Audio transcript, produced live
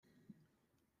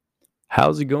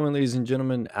How's it going, ladies and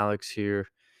gentlemen? Alex here.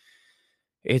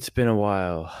 It's been a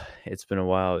while. It's been a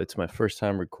while. It's my first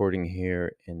time recording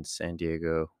here in San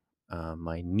Diego,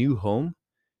 my new home.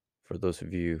 For those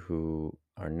of you who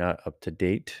are not up to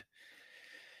date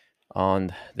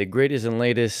on the greatest and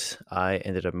latest, I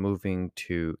ended up moving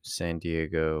to San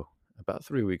Diego about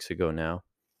 3 weeks ago now.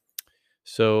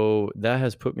 So that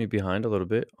has put me behind a little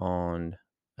bit on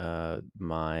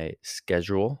my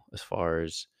schedule as far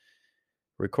as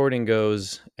recording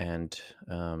goes, and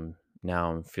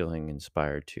now I'm feeling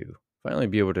inspired to finally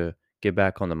be able to get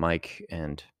back on the mic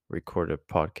and record a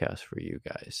podcast for you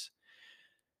guys.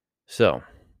 So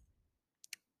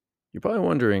you're probably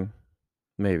wondering,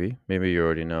 maybe you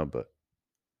already know, but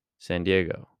San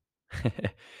Diego.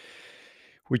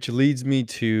 Which leads me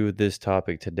to this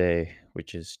topic today,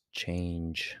 which is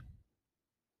change.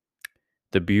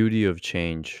 The beauty of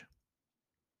change,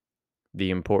 the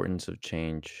importance of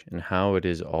change, and how it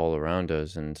is all around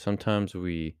us. And sometimes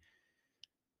we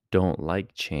don't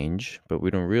like change, but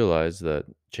we don't realize that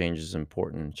change is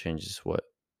important. Change is what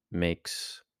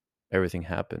makes everything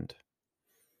happen.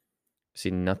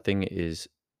 See, nothing is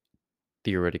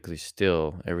theoretically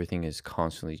still, everything is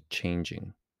constantly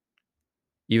changing.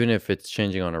 Even if it's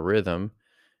changing on a rhythm,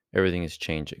 everything is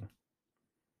changing.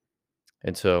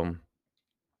 And so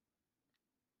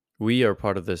we are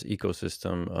part of this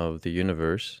ecosystem of the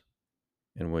universe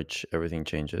in which everything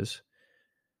changes.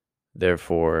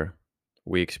 Therefore,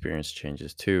 we experience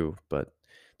changes too, but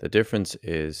the difference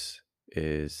is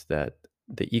that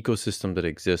the ecosystem that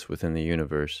exists within the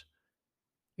universe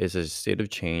is a state of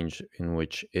change in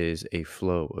which is a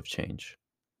flow of change.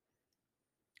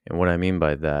 And what I mean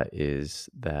by that is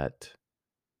that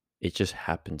it just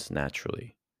happens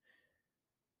naturally.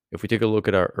 If we take a look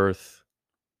at our earth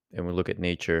and we look at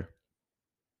nature,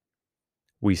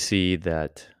 we see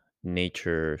that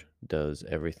nature does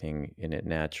everything in a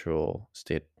natural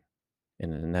state,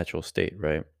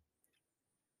 right?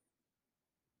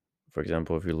 For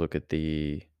example, if you look at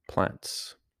the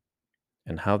plants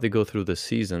and how they go through the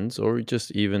seasons or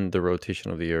just even the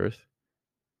rotation of the earth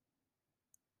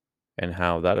and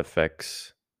how that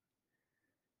affects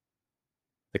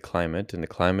the climate, and the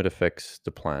climate affects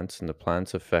the plants, and the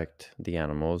plants affect the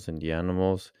animals, and the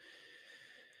animals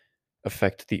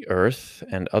affect the earth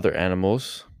and other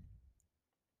animals,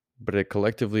 but it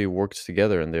collectively works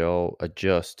together and they all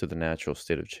adjust to the natural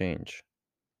state of change.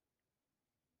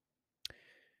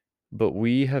 But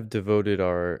we have devoted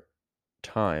our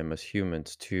time as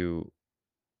humans to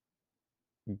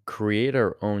create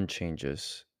our own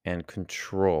changes and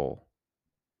control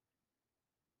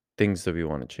things that we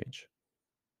want to change.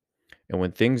 And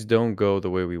when things don't go the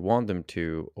way we want them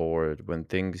to, or when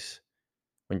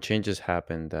changes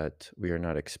happen that we are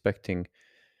not expecting,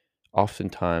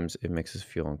 oftentimes it makes us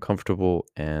feel uncomfortable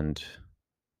and,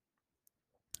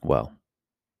 well,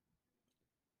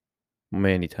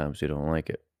 many times we don't like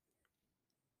it.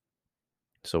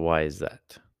 So why is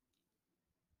that?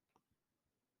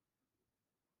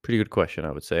 Pretty good question,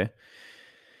 I would say. And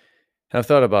I've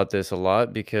thought about this a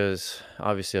lot because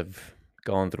obviously I've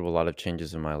gone through a lot of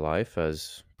changes in my life,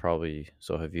 as probably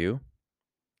so have you.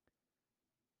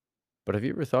 But have you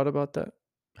ever thought about that?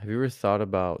 Have you ever thought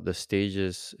about the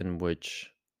stages in which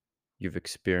you've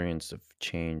experienced of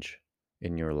change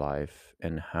in your life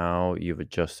and how you've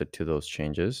adjusted to those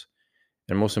changes?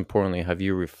 And most importantly, have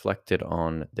you reflected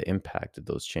on the impact that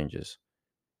those changes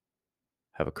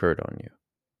have occurred on you,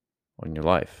 on your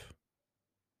life?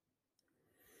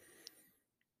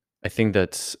 I think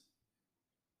that's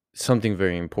something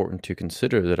very important to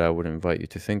consider that I would invite you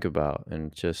to think about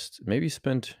and just maybe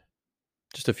spend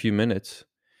just a few minutes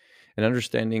in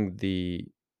understanding the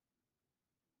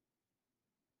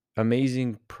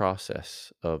amazing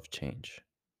process of change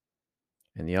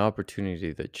and the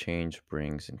opportunity that change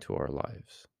brings into our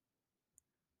lives.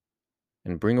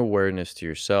 And bring awareness to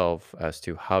yourself as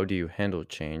to how do you handle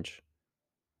change,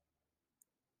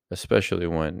 especially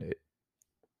when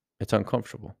it's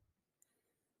uncomfortable.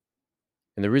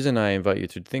 And the reason I invite you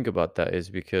to think about that is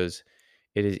because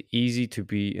it is easy to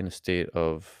be in a state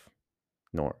of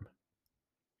norm,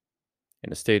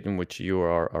 in a state in which you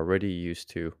are already used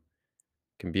to,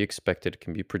 can be expected,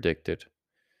 can be predicted.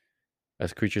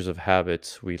 As creatures of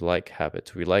habits, we like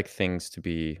habits. We like things to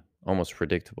be almost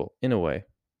predictable in a way,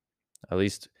 at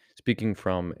least speaking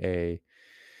from a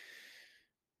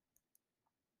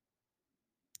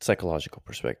psychological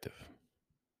perspective.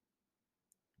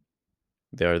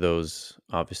 There are those,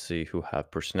 obviously, who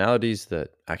have personalities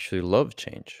that actually love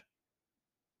change.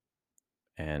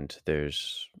 And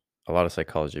there's a lot of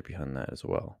psychology behind that as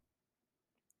well.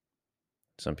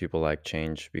 Some people like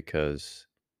change because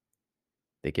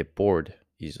they get bored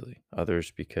easily.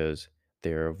 Others because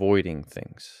they're avoiding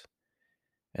things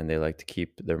and they like to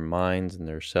keep their minds and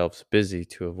their selves busy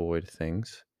to avoid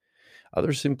things.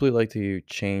 Others simply like to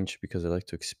change because they like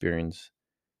to experience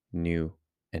new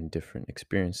and different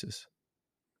experiences.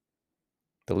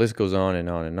 The list goes on and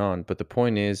on and on, but the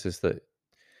point is that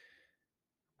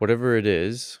whatever it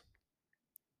is,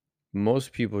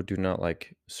 most people do not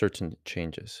like certain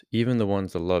changes, even the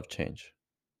ones that love change.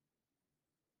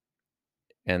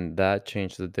 And that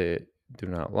change that they do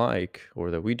not like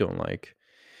or that we don't like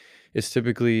is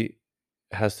typically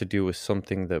has to do with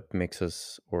something that makes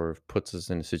us or puts us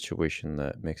in a situation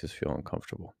that makes us feel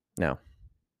uncomfortable. Now,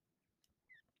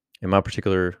 in my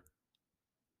particular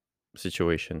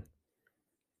situation,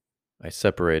 I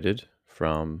separated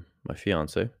from my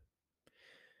fiance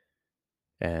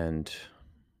and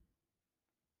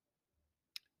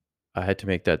I had to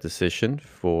make that decision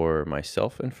for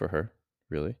myself and for her,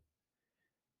 really.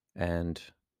 And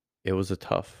it was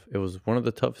one of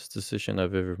the toughest decisions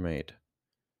I've ever made,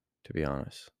 to be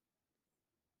honest.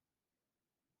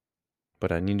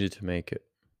 But I needed to make it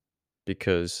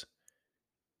because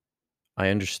I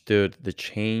understood the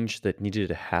change that needed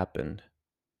to happen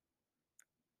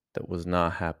that was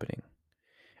not happening.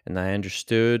 And I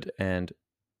understood and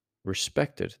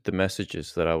respected the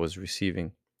messages that I was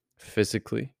receiving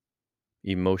physically,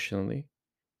 emotionally,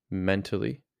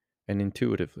 mentally, and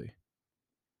intuitively,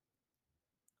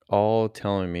 all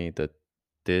telling me that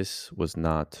this was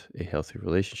not a healthy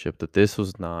relationship, that this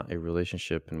was not a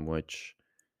relationship in which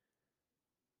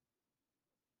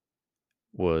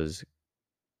was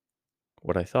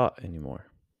what I thought anymore.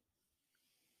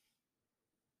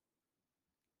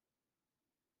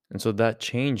 And so that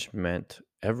change meant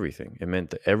everything. It meant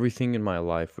that everything in my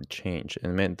life would change. It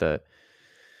meant that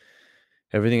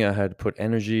everything I had put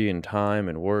energy and time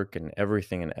and work and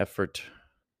everything and effort,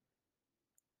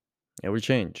 it would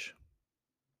change.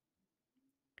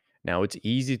 Now it's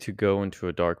easy to go into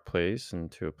a dark place,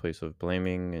 into a place of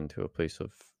blaming, into a place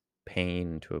of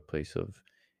pain, into a place of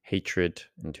hatred,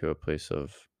 into a place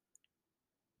of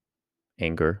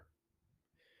anger.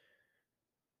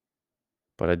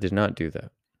 But I did not do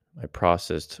that. I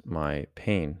processed my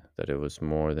pain, that it was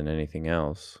more than anything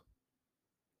else.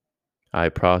 I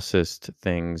processed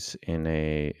things in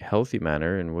a healthy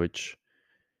manner in which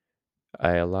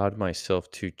I allowed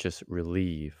myself to just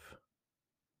relieve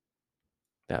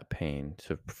that pain,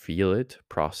 to feel it,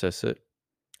 process it,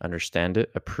 understand it,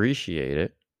 appreciate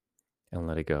it, and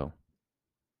let it go.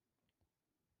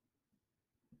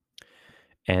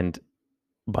 And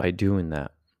by doing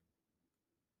that,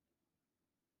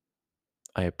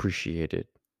 I appreciated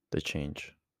the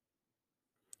change.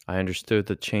 I understood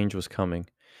that change was coming.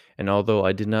 And although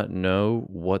I did not know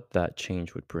what that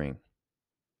change would bring,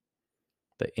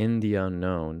 that in the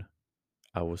unknown,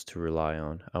 I was to rely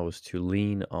on, I was to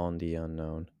lean on the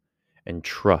unknown and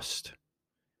trust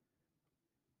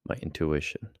my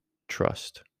intuition,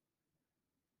 trust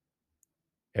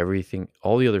everything,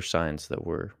 all the other signs that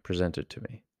were presented to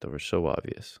me that were so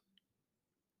obvious.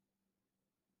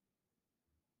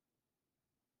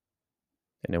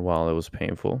 And then while it was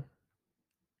painful,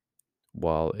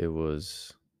 while it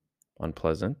was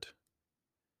unpleasant,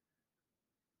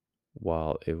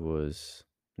 while it was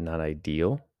not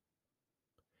ideal,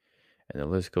 and the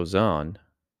list goes on,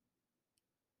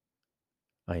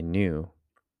 I knew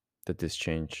that this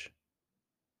change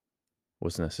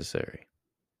was necessary.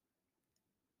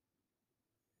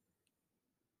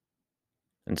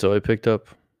 And so I picked up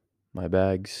my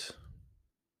bags,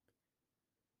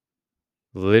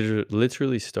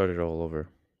 literally started all over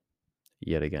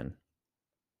yet again.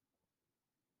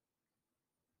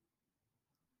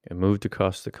 I moved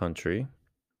across the country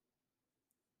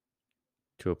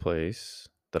to a place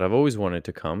that I've always wanted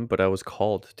to come, but I was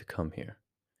called to come here.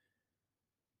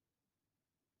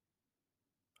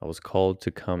 I was called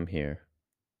to come here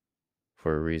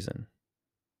for a reason,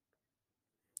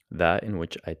 that in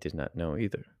which I did not know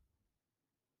either.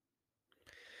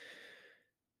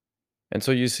 And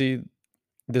so you see,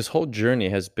 this whole journey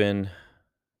has been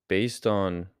based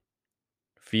on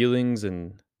feelings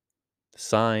and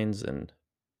signs and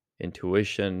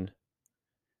intuition,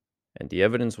 and the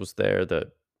evidence was there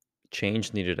that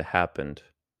change needed to happen,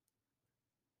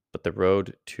 but the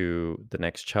road to the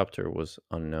next chapter was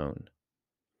unknown.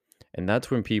 And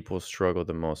that's when people struggle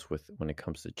the most with when it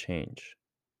comes to change.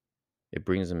 It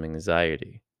brings them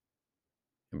anxiety.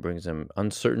 It brings them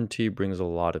uncertainty, brings a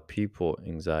lot of people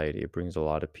anxiety. It brings a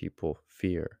lot of people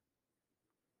fear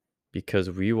because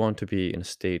we want to be in a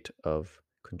state of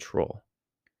control.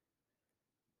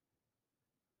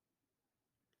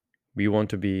 We want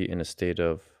to be in a state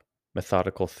of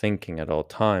methodical thinking at all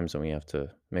times, and we have to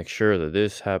make sure that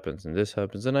this happens and this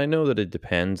happens. And I know that it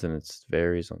depends and it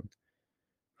varies on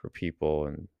for people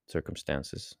and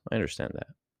circumstances. I understand that.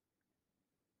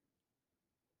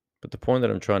 But the point that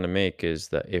I'm trying to make is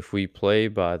that if we play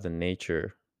by the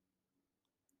nature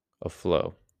of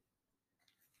flow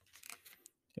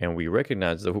and we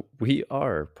recognize that we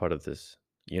are part of this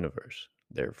universe,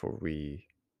 therefore we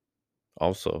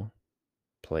also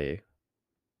play,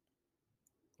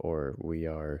 or we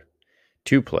are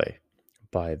to play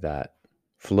by that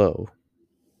flow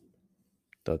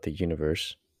that the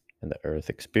universe and the earth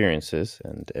experiences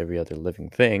and every other living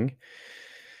thing,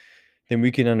 then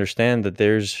we can understand that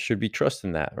there's should be trust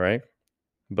in that, right?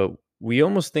 But we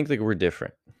almost think that we're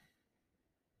different.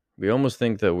 We almost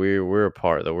think that we're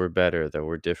apart, that we're better, that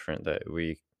we're different, that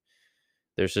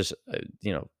there's this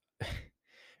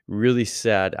really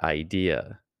sad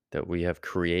idea that we have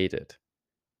created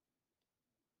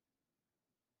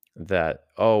that,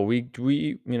 oh,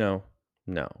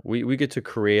 no, we get to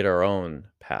create our own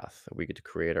path, we get to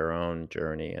create our own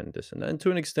journey and this and that. And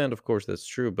to an extent, of course, that's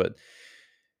true, but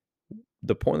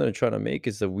the point that I'm trying to make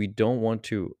is that we don't want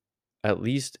to at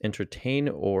least entertain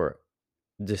or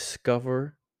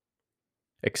discover,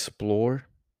 explore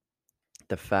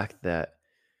the fact that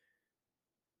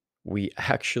we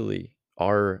actually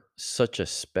are such a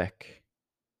speck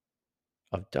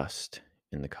of dust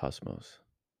in the cosmos.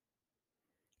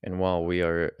 And while we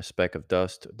are a speck of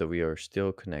dust, that we are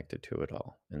still connected to it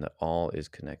all, and that all is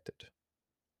connected.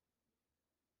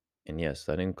 And yes,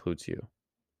 that includes you.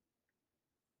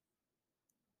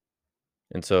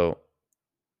 And so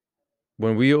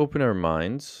when we open our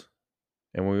minds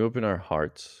and when we open our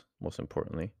hearts, most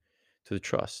importantly, to the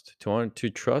trust, to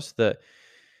trust that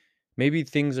maybe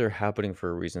things are happening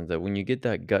for a reason, that when you get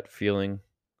that gut feeling,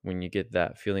 when you get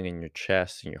that feeling in your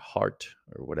chest, in your heart,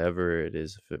 or whatever it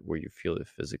is, where you feel it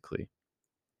physically,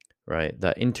 right?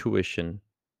 That intuition,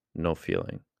 no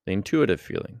feeling, the intuitive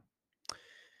feeling,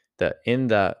 that in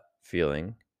that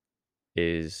feeling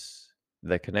is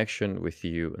the connection with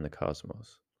you and the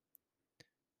cosmos.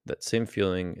 That same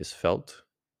feeling is felt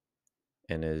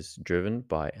and is driven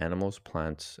by animals,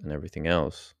 plants, and everything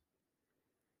else.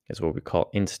 Is what we call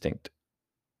instinct,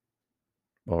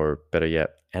 or better yet,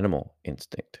 animal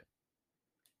instinct.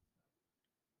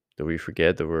 Do we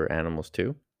forget that we're animals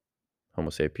too? Homo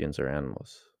sapiens are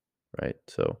animals, right?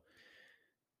 So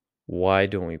why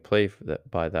don't we play for that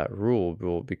by that rule?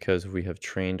 Well, because we have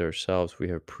trained ourselves, we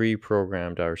have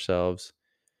pre-programmed ourselves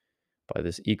by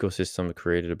this ecosystem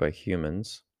created by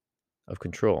humans of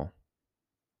control.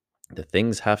 The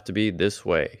things have to be this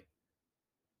way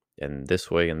and this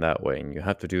way and that way, and you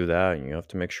have to do that, and you have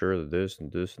to make sure that this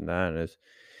and this and that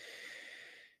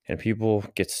and people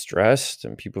get stressed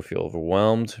and people feel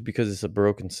overwhelmed because it's a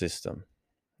broken system.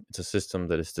 It's a system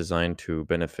that is designed to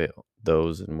benefit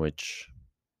those in which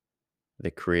they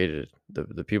created it.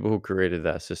 The people who created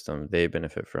that system, they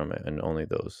benefit from it, and only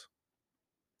those.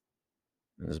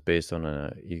 And it's based on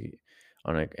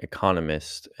on an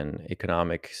economist and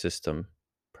economic system,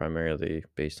 primarily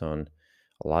based on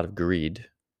a lot of greed.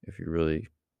 If you really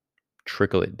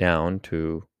trickle it down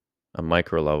to a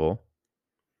micro level,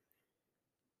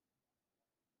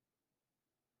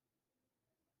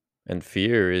 and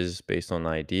fear is based on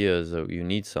ideas that you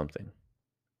need something.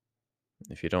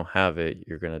 If you don't have it,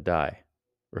 you're gonna die,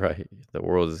 right? The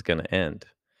world is gonna end,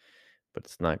 but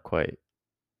it's not quite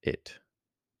it.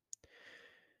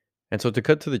 And so, to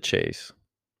cut to the chase,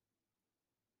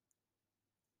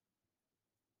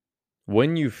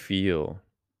 when you feel,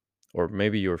 or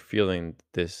maybe you're feeling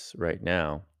this right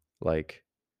now, like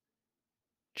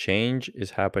change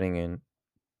is happening in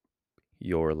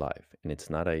your life and it's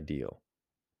not ideal.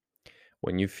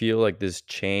 When you feel like this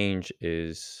change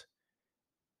is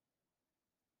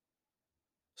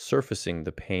surfacing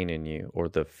the pain in you, or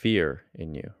the fear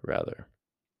in you, rather,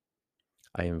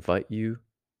 I invite you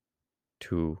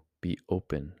to be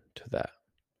open to that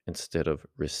instead of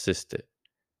resist it,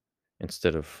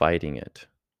 instead of fighting it.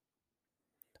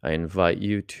 I invite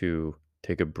you to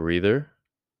take a breather,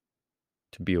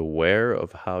 to be aware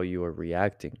of how you are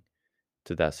reacting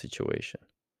to that situation.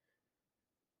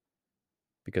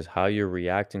 Because how you're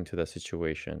reacting to that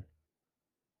situation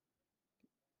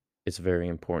is very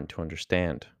important to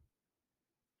understand.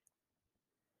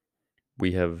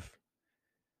 We have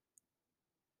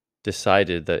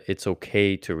decided that it's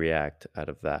okay to react out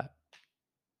of that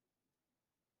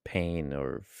pain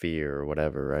or fear or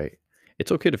whatever, right?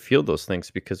 It's okay to feel those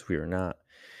things because we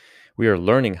are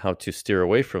learning how to steer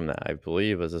away from that. I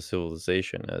believe as a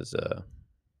civilization, as a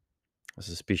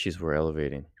species, we're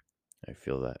elevating. I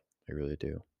feel that. I really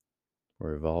do.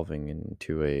 We're evolving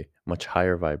into a much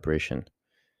higher vibration.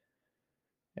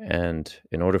 And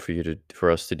in order for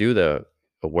us to do that,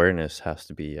 awareness has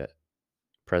to be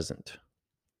present,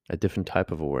 a different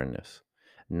type of awareness,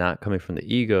 not coming from the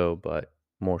ego, but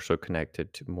more so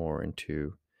connected to more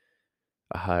into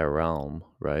a higher realm,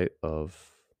 right?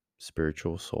 Of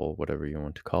spiritual soul, whatever you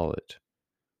want to call it.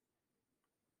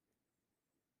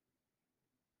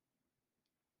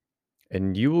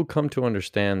 And you will come to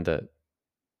understand that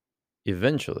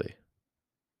eventually,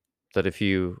 that if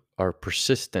you are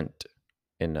persistent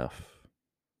enough,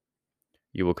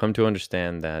 you will come to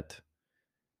understand that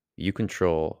you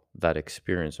control that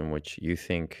experience in which you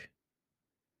think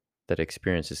that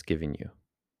experience is giving you,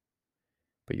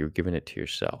 but you're giving it to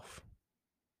yourself.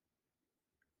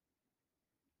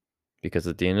 Because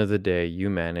at the end of the day, you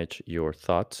manage your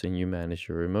thoughts and you manage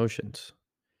your emotions.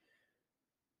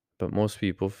 But most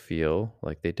people feel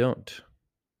like they don't.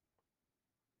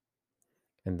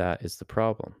 And that is the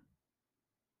problem.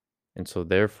 And so,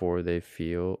 therefore, they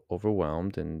feel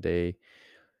overwhelmed and they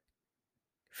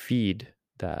feed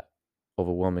that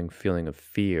overwhelming feeling of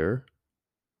fear,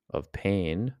 of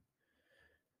pain,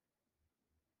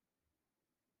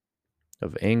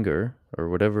 of anger, or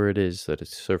whatever it is that is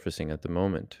surfacing at the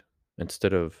moment,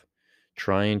 instead of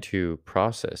trying to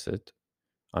process it,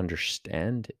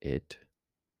 understand it,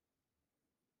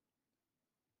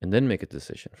 and then make a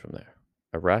decision from there.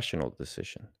 A rational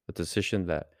decision, a decision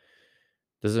that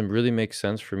doesn't really make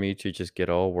sense for me to just get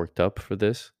all worked up for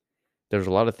this. There's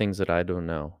a lot of things that I don't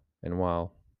know. And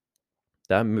while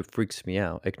that freaks me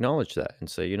out, acknowledge that and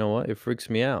say, you know what? It freaks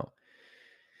me out.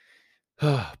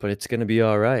 But it's going to be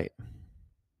all right.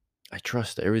 I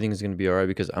trust that everything's going to be all right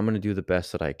because I'm going to do the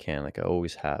best that I can, like I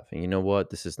always have. And you know what?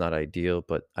 This is not ideal,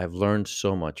 but I've learned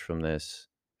so much from this,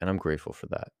 and I'm grateful for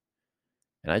that.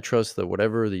 And I trust that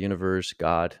whatever the universe,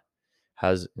 God,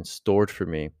 has in stored for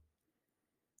me,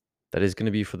 that is going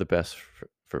to be for the best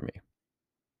for me.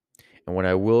 And what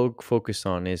I will focus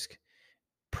on is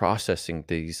processing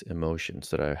these emotions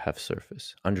that I have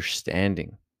surfaced,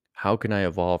 understanding how can I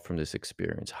evolve from this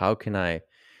experience? How can I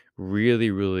really,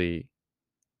 really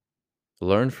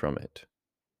learn from it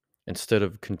instead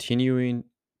of continuing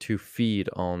to feed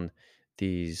on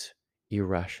these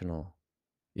irrational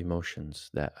emotions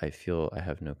that I feel I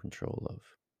have no control of?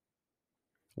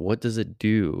 What does it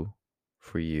do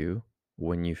for you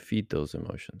when you feed those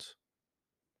emotions?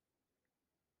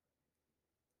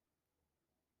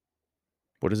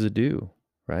 What does it do?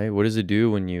 Right? What does it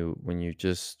do when you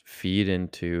just feed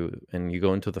into and you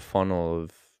go into the funnel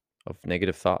of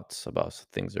negative thoughts about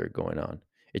things that are going on?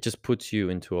 It just puts you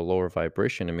into a lower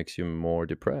vibration and makes you more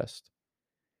depressed.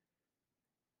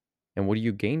 And what do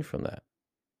you gain from that?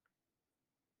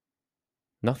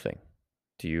 Nothing.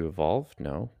 Do you evolve?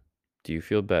 No. Do you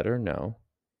feel better? No.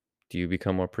 Do you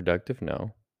become more productive?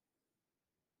 No.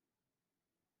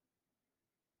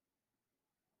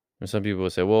 And some people will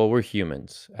say, "Well, we're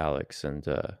humans, Alex, and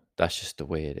that's just the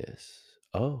way it is."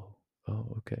 Oh,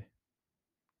 oh, okay,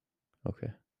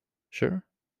 okay, sure.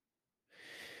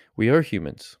 We are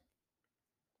humans,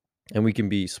 and we can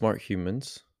be smart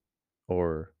humans,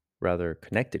 or rather,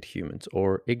 connected humans,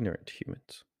 or ignorant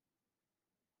humans.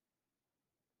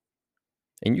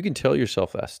 And you can tell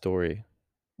yourself that story,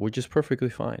 which is perfectly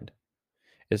fine.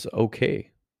 It's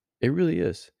okay. It really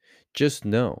is. Just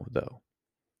know, though,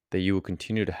 that you will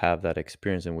continue to have that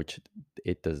experience in which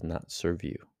it does not serve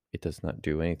you. It does not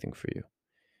do anything for you.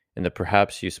 And that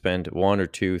perhaps you spend 1 or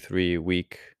 2, 3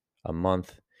 week, a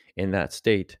month in that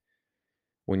state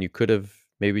when you could have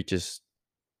maybe just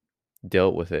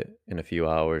dealt with it in a few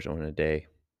hours or in a day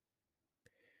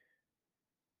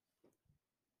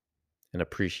and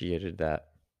appreciated that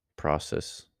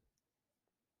process.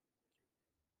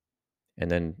 And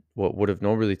then what would have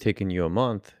normally taken you a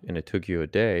month and it took you a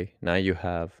day, now you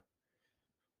have,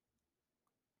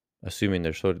 assuming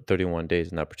there's 31 days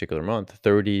in that particular month,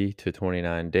 30 to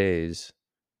 29 days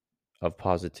of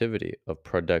positivity, of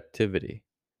productivity,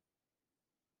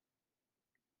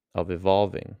 of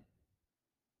evolving.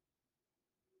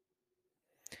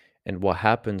 And what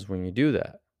happens when you do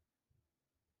that?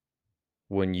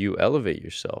 When you elevate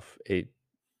yourself, it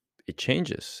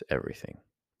changes everything.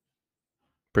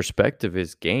 Perspective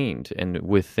is gained, and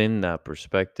within that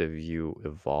perspective, you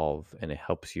evolve and it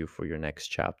helps you for your next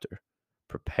chapter.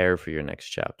 Prepare for your next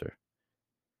chapter.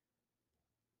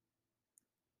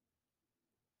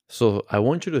 So, I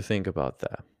want you to think about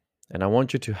that. And I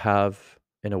want you to have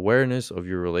an awareness of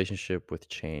your relationship with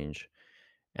change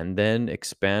and then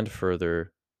expand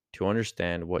further to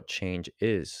understand what change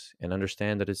is and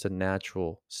understand that it's a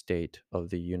natural state of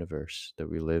the universe that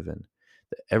we live in,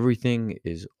 Everything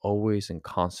is always and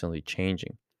constantly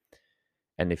changing.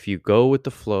 And if you go with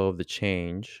the flow of the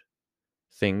change,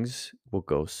 things will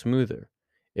go smoother.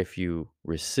 If you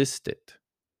resist it,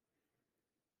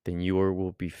 then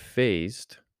will be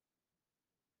faced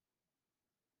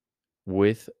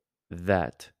with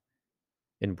that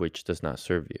in which does not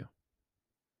serve you.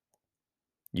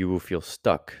 You will feel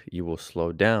stuck. You will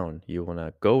slow down. You will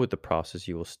not go with the process.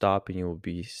 You will stop and you will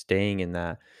be staying in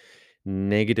that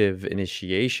negative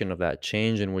initiation of that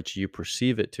change in which you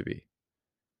perceive it to be.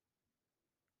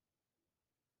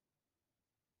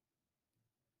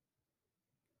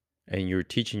 And you're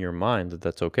teaching your mind that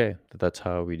that's okay, that that's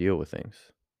how we deal with things.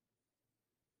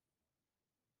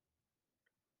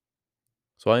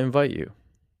 So I invite you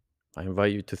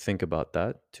to think about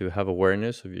that, to have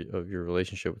awareness of your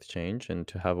relationship with change and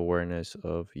to have awareness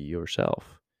of yourself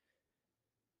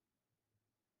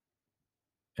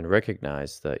and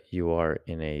recognize that you are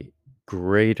in a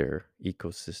greater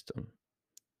ecosystem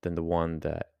than the one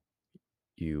that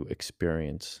you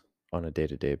experience on a day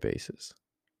to day basis.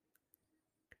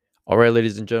 All right,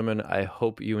 ladies and gentlemen, I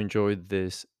hope you enjoyed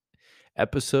this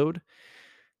episode.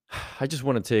 I just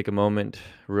want to take a moment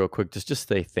real quick just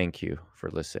say thank you for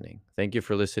listening. Thank you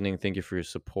for listening. Thank you for your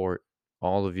support.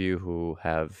 All of you who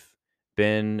have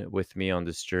been with me on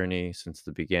this journey since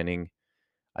the beginning.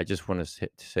 I just want to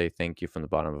say thank you from the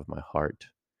bottom of my heart.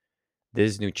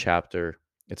 This new chapter,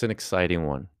 it's an exciting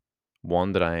one.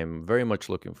 One that I am very much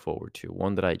looking forward to.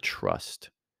 One that I trust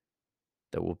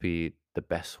that will be the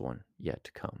best one yet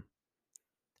to come.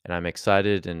 And I'm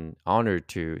excited and honored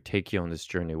to take you on this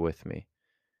journey with me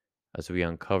as we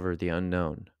uncover the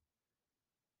unknown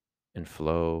and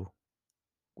flow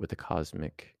with the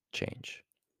cosmic change.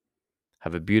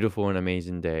 Have a beautiful and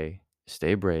amazing day.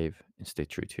 Stay brave and stay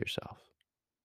true to yourself.